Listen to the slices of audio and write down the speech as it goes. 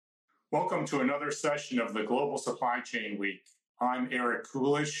Welcome to another session of the Global Supply Chain Week. I'm Eric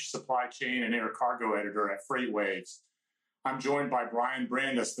Coolish, Supply Chain and Air Cargo Editor at FreightWaves. I'm joined by Brian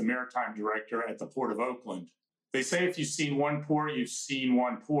Brandis, the Maritime Director at the Port of Oakland. They say if you've seen one port, you've seen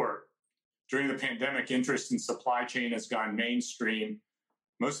one port. During the pandemic, interest in supply chain has gone mainstream.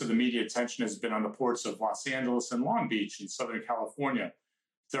 Most of the media attention has been on the ports of Los Angeles and Long Beach in Southern California.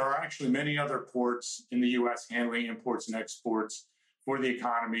 There are actually many other ports in the U.S. handling imports and exports for the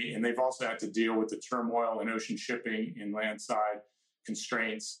economy, and they've also had to deal with the turmoil in ocean shipping and landside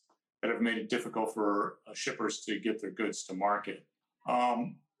constraints that have made it difficult for shippers to get their goods to market.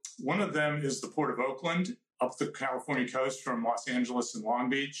 One of them is the Port of Oakland, up the California coast from Los Angeles and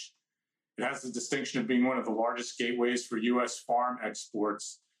Long Beach. It has the distinction of being one of the largest gateways for U.S. farm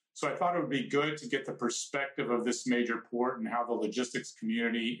exports. So I thought it would be good to get the perspective of this major port and how the logistics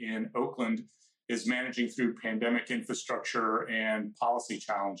community in Oakland is managing through pandemic infrastructure and policy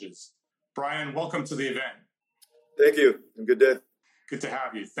challenges. Brian, welcome to the event. Thank you, and good day. Good to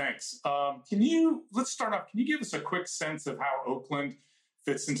have you. Thanks. Let's start off. Can you give us a quick sense of how Oakland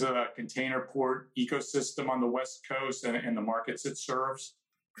fits into the container port ecosystem on the West Coast and the markets it serves?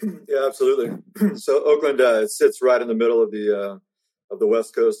 Yeah, absolutely. So Oakland sits right in the middle of the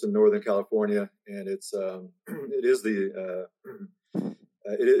West Coast in Northern California, and it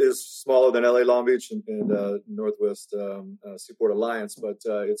is smaller than LA Long Beach and Northwest Seaport Alliance, but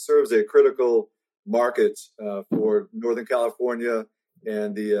it serves a critical market for Northern California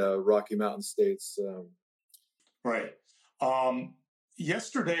and the Rocky Mountain states. Right.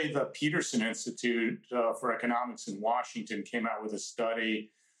 Yesterday, the Peterson Institute for Economics in Washington came out with a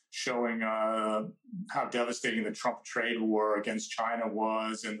study showing how devastating the Trump trade war against China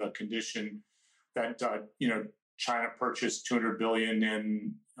was, and the condition that China purchased $200 billion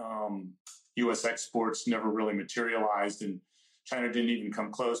in U.S. exports never really materialized, and China didn't even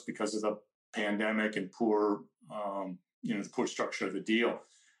come close because of the pandemic and poor structure of the deal.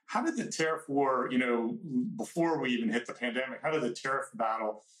 How did the tariff war, before we even hit the pandemic, how did the tariff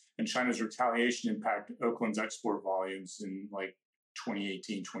battle and China's retaliation impact Oakland's export volumes in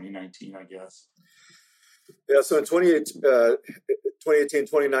 2018, 2019, I guess? Yeah, so in 2018,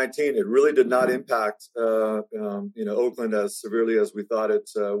 2019, it really did not impact, Oakland as severely as we thought it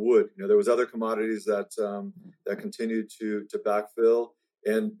would. There was other commodities that continued to backfill,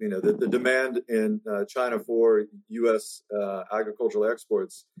 and the demand in China for U.S. Agricultural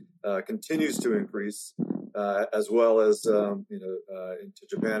exports continues to increase, as well as into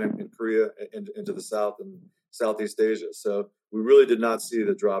Japan and Korea, into the South and Southeast Asia. So we really did not see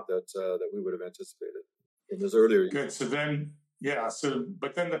the drop that we would have anticipated in those earlier years. Good. So then,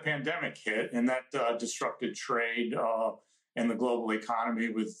 but then the pandemic hit, and that disrupted trade and the global economy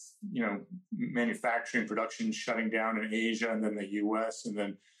with, manufacturing production shutting down in Asia and then the U.S. and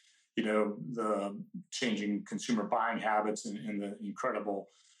then, the changing consumer buying habits and the incredible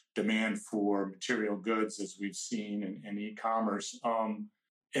demand for material goods as we've seen in e-commerce.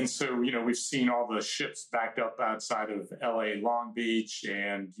 And so, we've seen all the ships backed up outside of LA Long Beach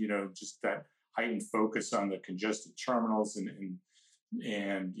and, just that heightened focus on the congested terminals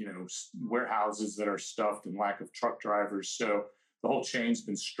and warehouses that are stuffed and lack of truck drivers. So the whole chain's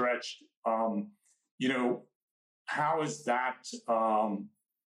been stretched. How is that, how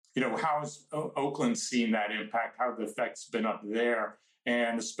has Oakland seen that impact? How have the effects been up there?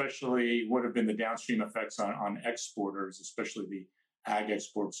 And especially what have been the downstream effects on exporters, especially the ag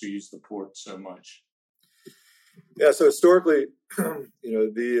exports who use the port so much? Yeah, so historically,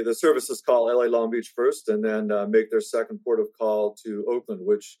 the services call LA Long Beach first and then make their second port of call to Oakland,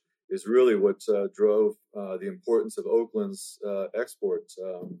 which is really what drove the importance of Oakland's export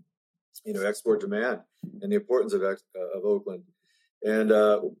demand and the importance of Oakland. And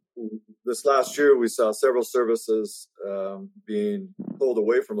this last year, we saw several services being pulled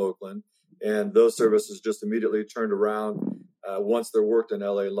away from Oakland, and those services just immediately turned around once they're worked in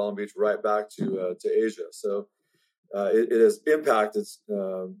LA Long Beach right back to Asia. So it has impacted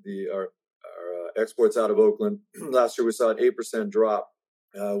our exports out of Oakland. Last year, we saw an 8% drop,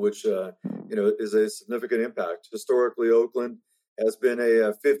 which is a significant impact. Historically, Oakland has been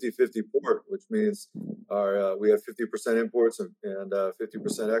a 50-50 port, which means we have 50% imports and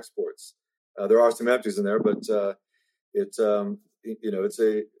 50% exports. There are some empties in there, but the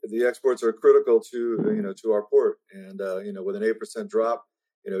exports are critical to our port, and with an 8% drop,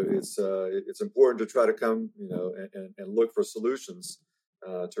 it's important to try to come and look for solutions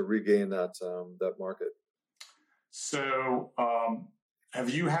to regain that market. So have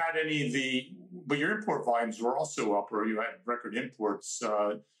you had but your import volumes were also up, or you had record imports.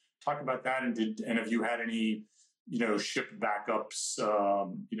 Talk about that, and have you had any ship backups,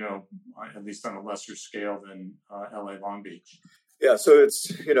 at least on a lesser scale than LA Long Beach. Yeah, so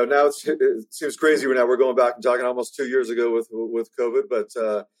it's now it seems crazy now we're going back and talking almost 2 years ago with COVID, but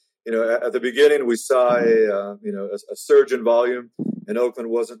at the beginning we saw a surge in volume, and Oakland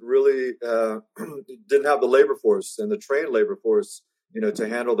wasn't really didn't have the labor force and the trained labor force to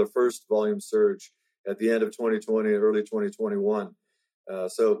handle the first volume surge at the end of 2020 and early 2021.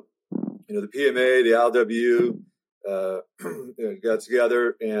 So the PMA, the ILWU got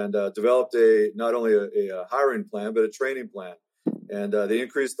together and developed not only a hiring plan but a training plan. And they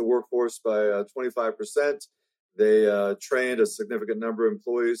increased the workforce by 25%. They trained a significant number of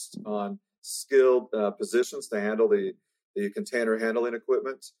employees on skilled positions to handle the container handling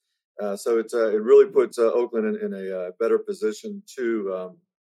equipment. So it really puts Oakland in a better position to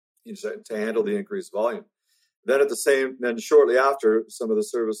handle the increased volume. Then shortly after, some of the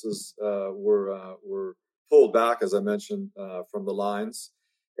services were pulled back, as I mentioned, from the lines,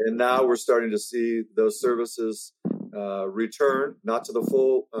 and now we're starting to see those services return, not to the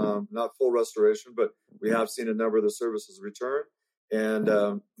not full restoration, but we have seen a number of the services return, and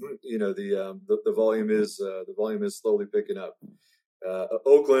the volume is slowly picking up.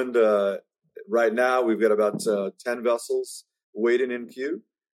 Oakland right now we've got about 10 vessels waiting in queue,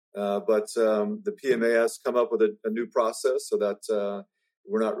 but the PMA has come up with a new process so that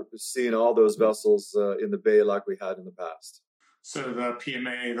we're not seeing all those vessels in the bay like we had in the past. So the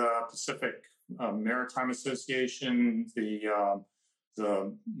PMA, the Pacific Maritime Association, the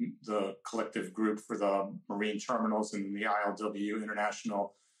collective group for the marine terminals, and the ILWU,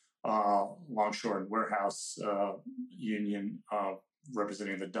 International Longshore and Warehouse Union,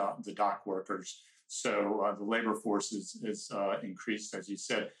 representing the dock workers. So the labor force is increased, as you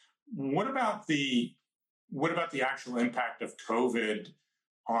said. What about the actual impact of COVID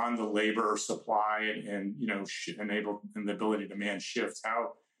on the labor supply and the ability to man shifts?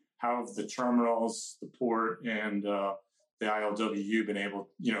 How have the terminals, the port, and the ILWU been able?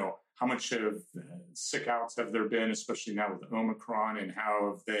 How much of sick outs have there been, especially now with Omicron, and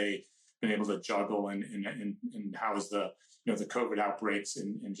how have they been able to juggle? And how has the the COVID outbreaks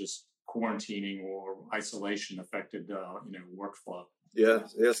and just quarantining or isolation affected workflow? Yeah.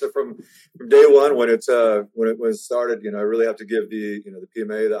 So from day one, when it was started, I really have to give the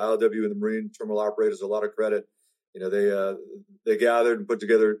PMA, the ILW, and the marine terminal operators a lot of credit. They gathered and put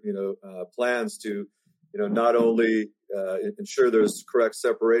together plans to not only ensure there's correct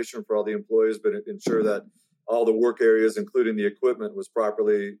separation for all the employees, but ensure that all the work areas, including the equipment, was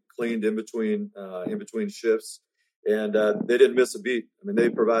properly cleaned in between shifts, and they didn't miss a beat. I mean, they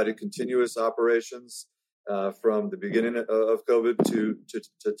provided continuous operations from the beginning of COVID to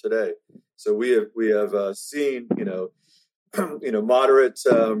today. So we have seen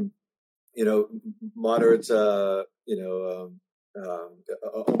moderate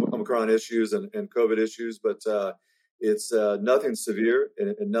Omicron issues and COVID issues, but it's nothing severe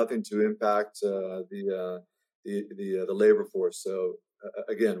and nothing to impact the labor force. So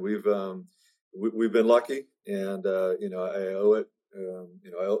again, we've been lucky, and I owe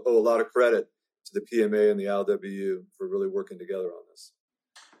a lot of credit to the PMA and the LWU for really working together on this.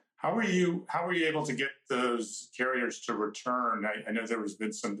 How were you able to get those carriers to return? I know there has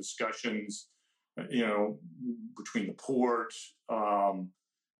been some discussions, between the port. I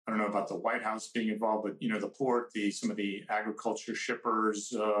don't know about the White House being involved, but the port, some of the agriculture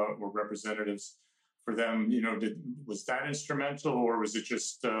shippers were representatives for them. Was that instrumental, or was it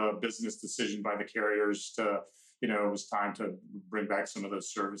just a business decision by the carriers to, it was time to bring back some of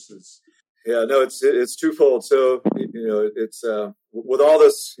those services? Yeah, no, it's twofold. So it's with all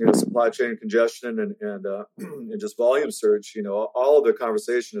this supply chain congestion and just volume surge. All of the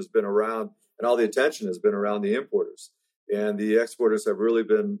conversation has been around, and all the attention has been around the importers, and the exporters have really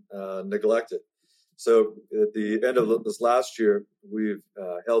been neglected. So at the end of this last year, we've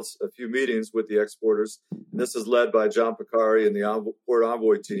held a few meetings with the exporters, and this is led by John Picari and the Port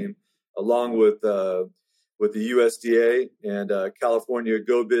Envoy team, along with the USDA and California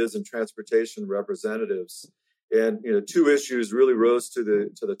GoBiz and transportation representatives. And two issues really rose to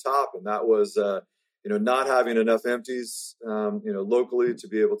the top, and that was not having enough empties locally to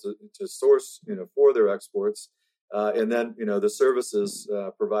be able to source for their exports, and then the services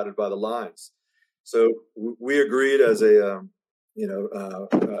provided by the lines. So we agreed as an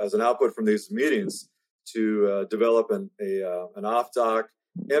output from these meetings to develop an off-dock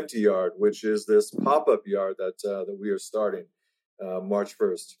empty yard, which is this pop-up yard that we are starting March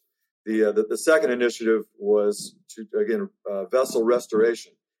 1st. The second initiative was to vessel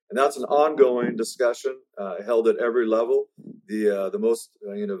restoration, and that's an ongoing discussion held at every level. The most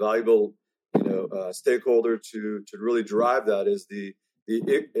valuable stakeholder to really drive that is the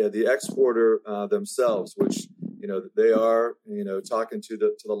exporter themselves, which they are talking to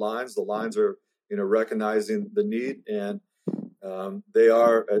the lines. The lines are recognizing the need, and they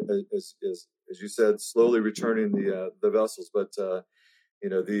are, as you said, slowly returning the vessels. But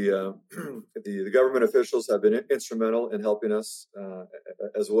the government officials have been instrumental in helping us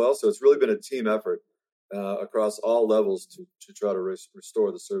as well. So it's really been a team effort across all levels to try to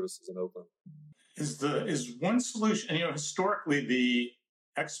restore the services in Oakland. Is one solution? Historically the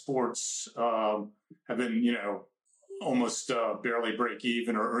exports have been almost barely break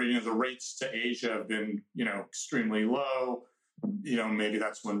even, or the rates to Asia have been extremely low. Maybe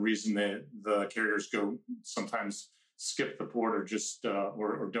that's one reason that the carriers go sometimes skip the port or just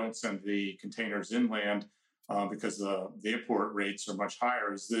or don't send the containers inland because the import rates are much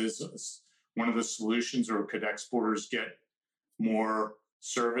higher. Is this one of the solutions, or could exporters get more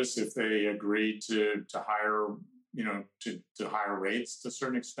service if they agree to higher to higher rates to a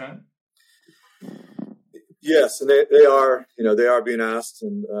certain extent? Yes, and they are being asked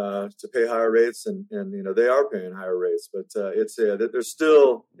and to pay higher rates, and they are paying higher rates, but it's there's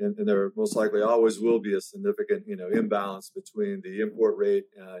still, and there most likely always will be, a significant imbalance between the import rate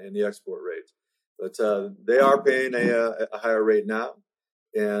and the export rate. But they are paying a higher rate now,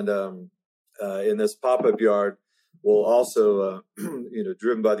 and in this pop-up yard will also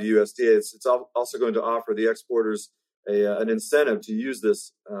driven by the USDA, it's also going to offer the exporters an incentive to use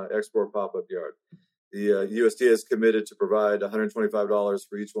this export pop-up yard. The USDA is committed to provide $125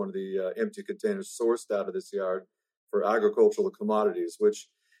 for each one of the empty containers sourced out of this yard for agricultural commodities, which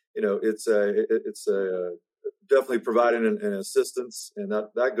it's definitely providing an assistance, and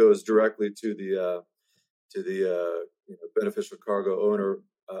that goes directly to the beneficial cargo owner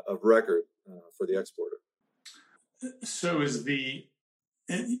of record for the exporter. So is the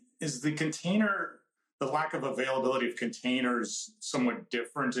container, the lack of availability of containers, somewhat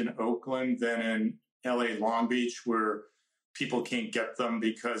different in Oakland than in LA Long Beach, where people can't get them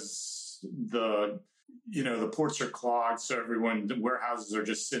because the ports are clogged, so the warehouses are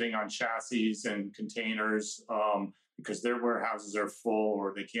just sitting on chassis and containers because their warehouses are full,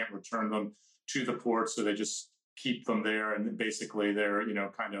 or they can't return them to the port, so they just keep them there, and basically they're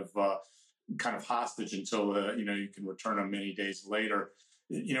kind of hostage until you can return them many days later.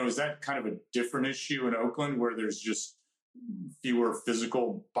 Is that kind of a different issue in Oakland, where there's just fewer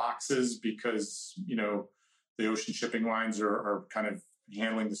physical boxes because the ocean shipping lines are kind of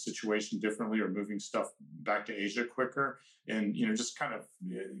handling the situation differently, or moving stuff back to Asia quicker? And just kind of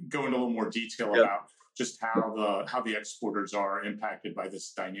go into a little more detail about just how the exporters are impacted by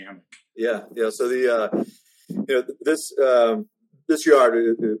this dynamic. So this yard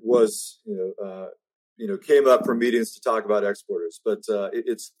it was came up from meetings to talk about exporters, but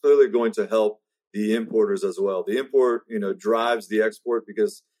it's clearly going to help the importers as well. The import, drives the export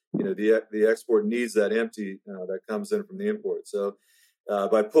because, the export needs that empty that comes in from the import. So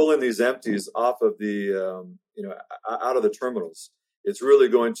by pulling these empties off of the, out of the terminals, it's really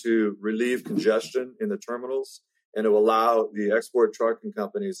going to relieve congestion in the terminals, and it will allow the export trucking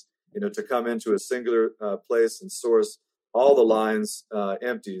companies, to come into a singular place and source all the lines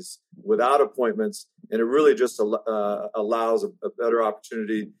empties without appointments. And it really just allows a better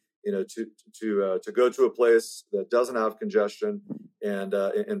opportunity to go to a place that doesn't have congestion and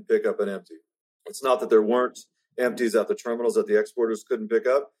pick up an empty. It's not that there weren't empties at the terminals that the exporters couldn't pick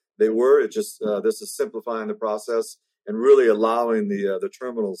up. They were. It just this is simplifying the process and really allowing the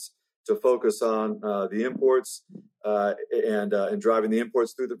terminals to focus on the imports and driving the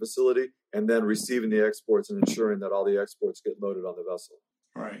imports through the facility, and then receiving the exports and ensuring that all the exports get loaded on the vessel.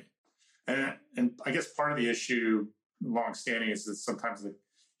 Right, and I guess part of the issue, longstanding, is that sometimes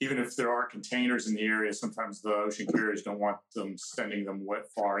even if there are containers in the area, sometimes the ocean carriers don't want them sending them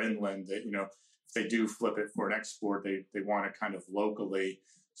far inland. That if they do flip it for an export, they want it kind of locally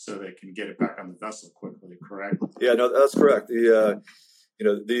so they can get it back on the vessel quickly. Correct? Yeah, no, that's correct. The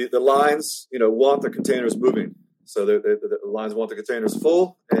lines want the containers moving, so the lines want the containers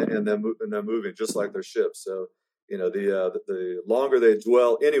full and then moving, just like their ships. So the longer they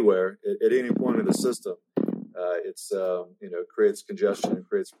dwell anywhere at any point in the system, it's creates congestion and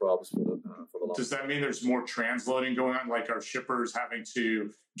creates problems for the line. Does that mean there's more transloading going on, like are shippers having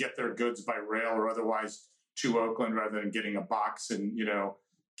to get their goods by rail or otherwise to Oakland rather than getting a box in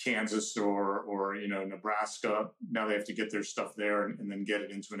Kansas or Nebraska? Now they have to get their stuff there and then get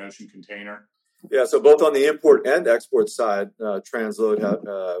it into an ocean container. Yeah, so both on the import and export side, transload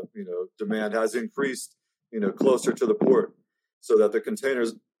demand has increased closer to the port, so that the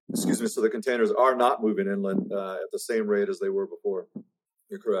containers are not moving inland at the same rate as they were before.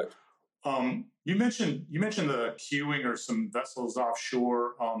 You're correct. You mentioned the queuing or some vessels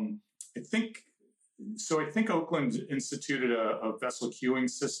offshore. I think Oakland instituted a vessel queuing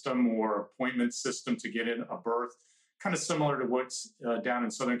system or appointment system to get in a berth, kind of similar to what's down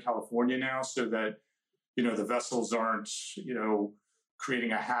in Southern California now, so that the vessels aren't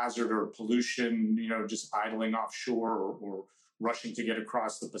creating a hazard or pollution, just idling offshore or rushing to get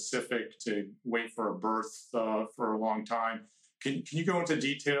across the Pacific to wait for a berth for a long time. Can you go into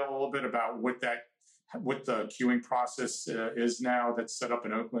detail a little bit about what the queuing process is now that's set up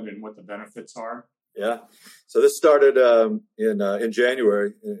in Oakland and what the benefits are? Yeah. So this started in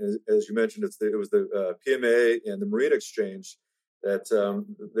January, as you mentioned. It was the PMA and the Marine Exchange that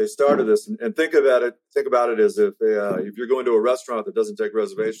they started this. And think about it as if you're going to a restaurant that doesn't take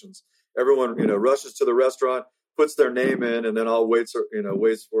reservations, everyone rushes to the restaurant, puts their name in, and then all waits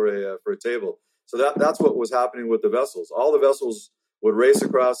for a table. So that's what was happening with the vessels. All the vessels would race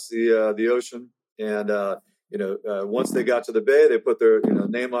across the ocean, and once they got to the bay, they put their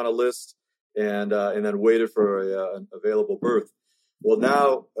name on a list and then waited for an available berth. Well,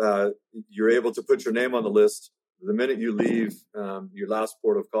 now you're able to put your name on the list the minute you leave your last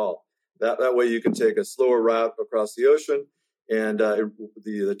port of call. That way you can take a slower route across the ocean. And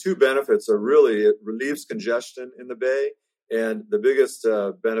the two benefits are really, it relieves congestion in the bay. And the biggest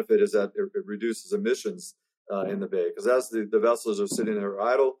benefit is that it reduces emissions in the bay. Because as the vessels are sitting there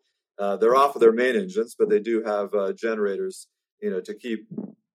idle, they're off of their main engines, but they do have generators, to keep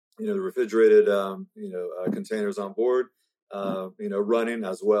the refrigerated containers on board, running,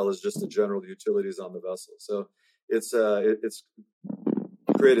 as well as just the general utilities on the vessel. So it's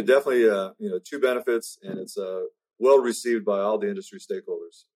created definitely two benefits, and it's well received by all the industry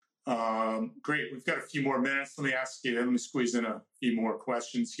stakeholders. Great. We've got a few more minutes. Let me squeeze in a few more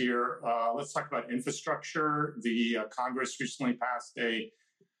questions here. Let's talk about infrastructure. The Congress recently passed a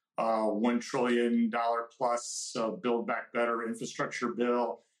 $1 trillion plus Build Back Better infrastructure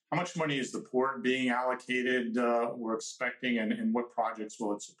bill. How much money is the port being allocated, we're expecting, and what projects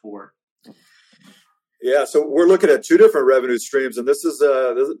will it support? Yeah, so we're looking at two different revenue streams, and this is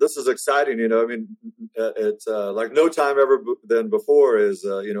exciting. It's like no time ever than before is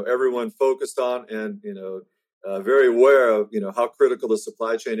everyone focused on and very aware of how critical the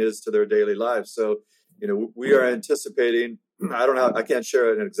supply chain is to their daily lives. So we are anticipating. I can't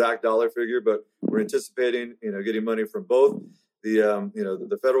share an exact dollar figure, but we're anticipating getting money from both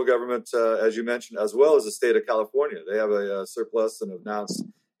the federal government, as you mentioned, as well as the state of California. They have a surplus and have announced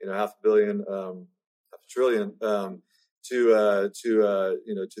 $500 billion to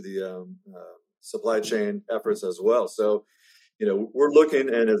the supply chain efforts as well. So we're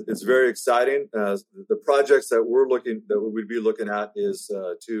looking, and it's very exciting. The projects that we'd be looking at is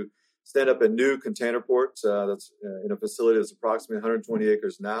to stand up a new container port that's in a facility that's approximately 120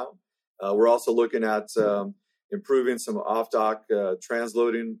 acres now. We're also looking at improving some off-dock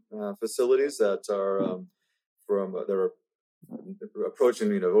transloading facilities that are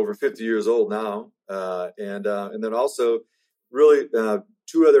approaching over 50 years old now, and then also really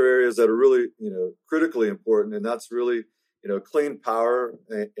two other areas that are really critically important, and that's really clean power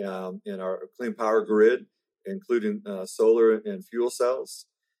in our clean power grid, including solar and fuel cells,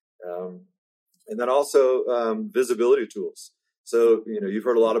 and then also visibility tools. So you've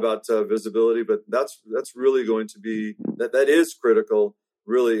heard a lot about visibility, but that's really going to be that is critical,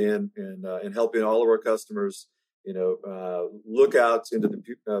 really, in helping all of our customers look out into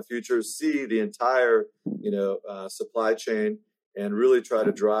the future, see the entire supply chain, and really try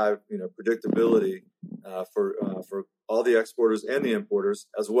to drive predictability for all the exporters and the importers,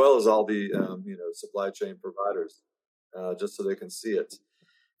 as well as all the supply chain providers, just so they can see it.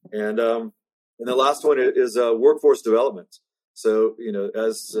 And the last one is workforce development. So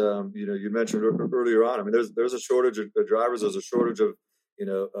as you mentioned earlier on, there's a shortage of drivers. There's a shortage of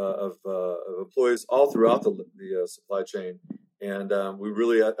employees all throughout the supply chain, and we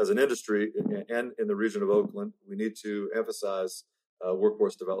really, as an industry and in the region of Oakland, we need to emphasize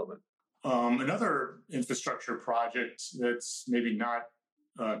workforce development. Another infrastructure project that's maybe not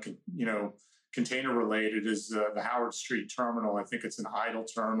container related is the Howard Street terminal. I think it's an idle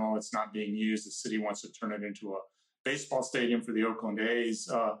terminal. It's not being used. The city wants to turn it into a baseball stadium for the Oakland A's.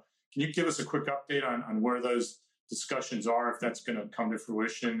 Can you give us a quick update on where those discussions are, if that's going to come to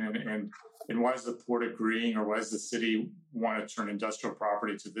fruition, and why is the port agreeing, or why does the city want to turn industrial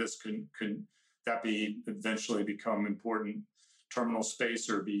property to this? Could that be eventually become important terminal space,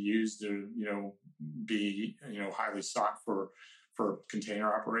 or be used to be highly sought for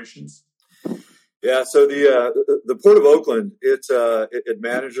container operations? Yeah, so the Port of Oakland, it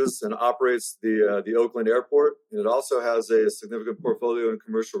manages and operates the Oakland Airport, and it also has a significant portfolio in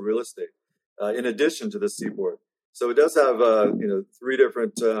commercial real estate. in addition to the seaport. So it does have three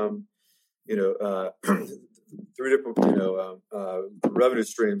different revenue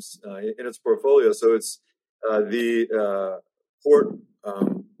streams in its portfolio. So it's the Port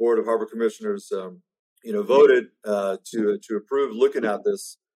Board of Harbor Commissioners voted to approve looking at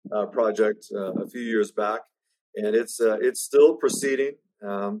this project a few years back, and it's still proceeding.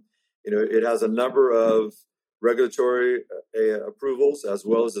 It has a number of regulatory approvals, as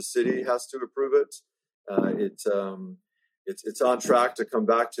well as the city has to approve it. It's on track to come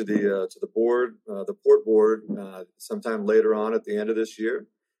back to the board, the port board, sometime later on at the end of this year.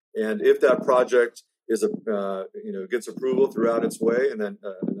 And if that project is gets approval throughout its way, and then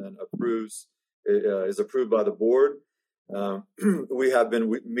is approved by the board, we have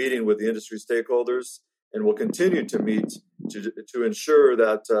been meeting with the industry stakeholders, and will continue to meet to ensure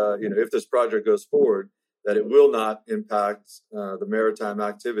that if this project goes forward, that it will not impact the maritime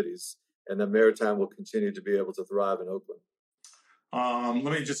activities, and that maritime will continue to be able to thrive in Oakland.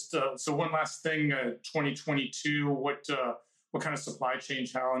 Let me just so one last thing. 2022. What kind of supply chain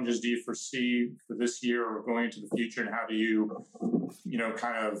challenges do you foresee for this year or going into the future, and how do you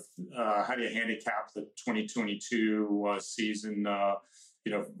how do you handicap the 2022 season?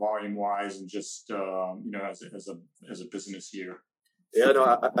 Volume wise, and just as a business year. Yeah, no,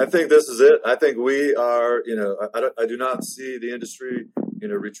 I think this is it. I think we are, I do not see the industry,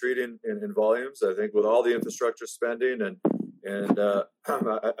 retreating in volumes. I think with all the infrastructure spending and I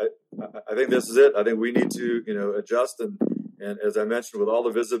think this is it. I think we need to, adjust and as I mentioned, with all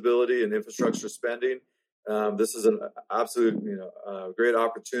the visibility and infrastructure spending, this is an absolute, great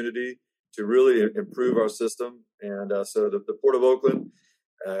opportunity to really improve our system. And so the Port of Oakland,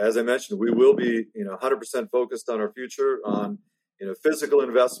 as I mentioned, we will be, 100% focused on our future, on physical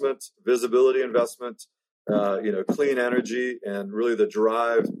investment, visibility investment, clean energy, and really the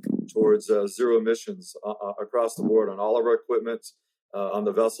drive towards zero emissions across the board on all of our equipment, on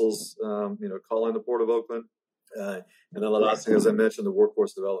the vessels, calling the Port of Oakland. And then the last thing, as I mentioned, the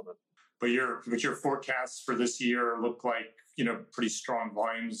workforce development. But your forecasts for this year look like, pretty strong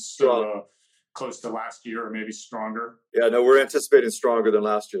volumes, close to last year or maybe stronger. Yeah, no, we're anticipating stronger than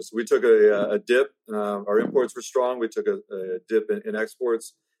last year. So we took a dip. Our imports were strong. We took a dip in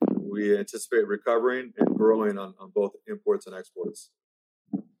exports. We anticipate recovering and growing on both imports and exports.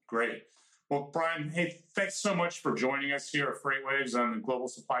 Great. Well, Brian, hey, thanks so much for joining us here at FreightWaves on the Global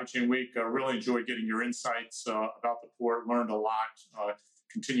Supply Chain Week. I really enjoyed getting your insights about the port, learned a lot.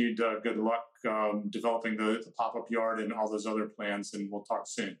 Continued good luck developing the pop-up yard and all those other plans, and we'll talk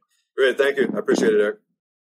soon. Great. Thank you. I appreciate it, Eric.